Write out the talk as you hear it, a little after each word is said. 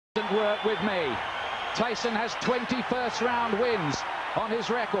Doesn't work with me. Tyson has 20 first-round wins on his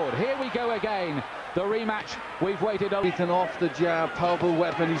record. Here we go again. The rematch we've waited on. Beaten off the jab, powerful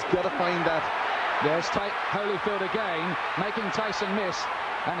weapon. He's got to find that. There's Holyfield again, making Tyson miss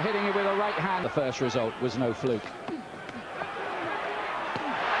and hitting it with a right hand. The first result was no fluke.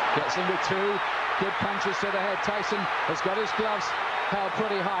 Gets in with two good punches to the head. Tyson has got his gloves held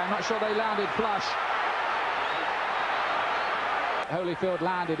pretty high. I'm not sure they landed flush. Holyfield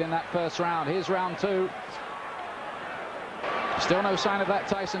landed in that first round. Here's round two. Still no sign of that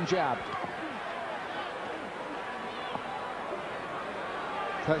Tyson jab.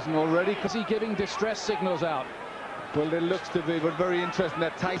 Tyson already. Is he giving distress signals out? Well, it looks to be, but very interesting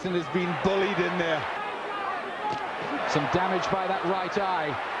that Tyson has been bullied in there. Some damage by that right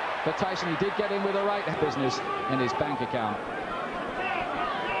eye. But Tyson, he did get in with a right business in his bank account.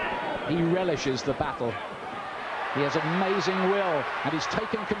 He relishes the battle. He has amazing will, and he's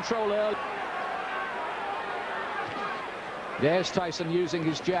taken control early. There's Tyson using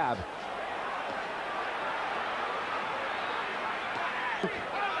his jab.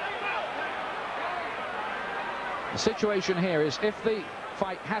 The situation here is if the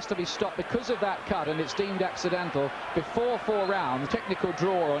fight has to be stopped because of that cut and it's deemed accidental before 4 rounds, technical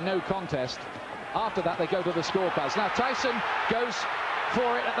draw or no contest. After that, they go to the scorecards. Now, Tyson goes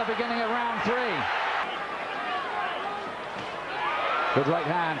for it at the beginning of round 3. Good right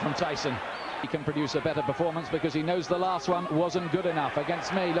hand from Tyson. He can produce a better performance because he knows the last one wasn't good enough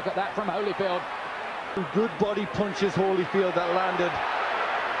against me. Look at that from Holyfield. Good body punches, Holyfield, that landed.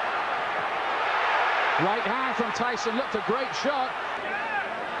 Right hand from Tyson, looked a great shot.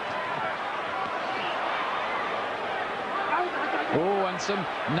 Oh, and some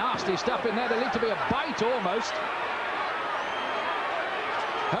nasty stuff in there. There need to be a bite almost.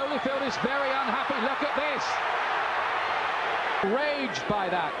 Holyfield is very unhappy. Look at this. Raged by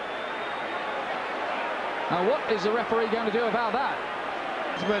that. Now what is the referee going to do about that?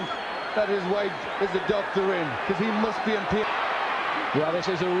 That is why there's a doctor in, because he must be impaired. Well, this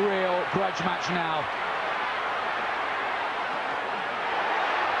is a real grudge match now.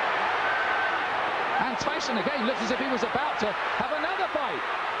 And Tyson again looks as if he was about to have another fight.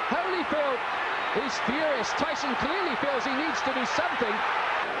 Holyfield is furious. Tyson clearly feels he needs to do something.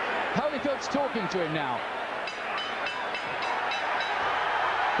 Holyfield's talking to him now.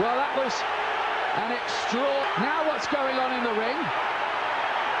 Well, that was an Now what's going on in the ring?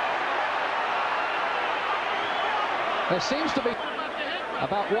 There seems to be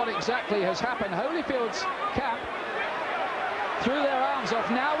about what exactly has happened. Holyfield's cap threw their arms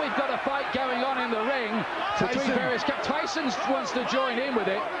off. Now we've got a fight going on in the ring between various caps. Tyson wants to join in with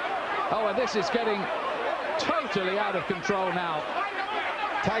it. Oh, and this is getting totally out of control now.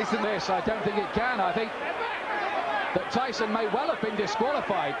 Tyson, this, I don't think it can. I think that Tyson may well have been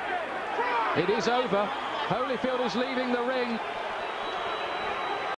disqualified. It is over. Holyfield is leaving the ring.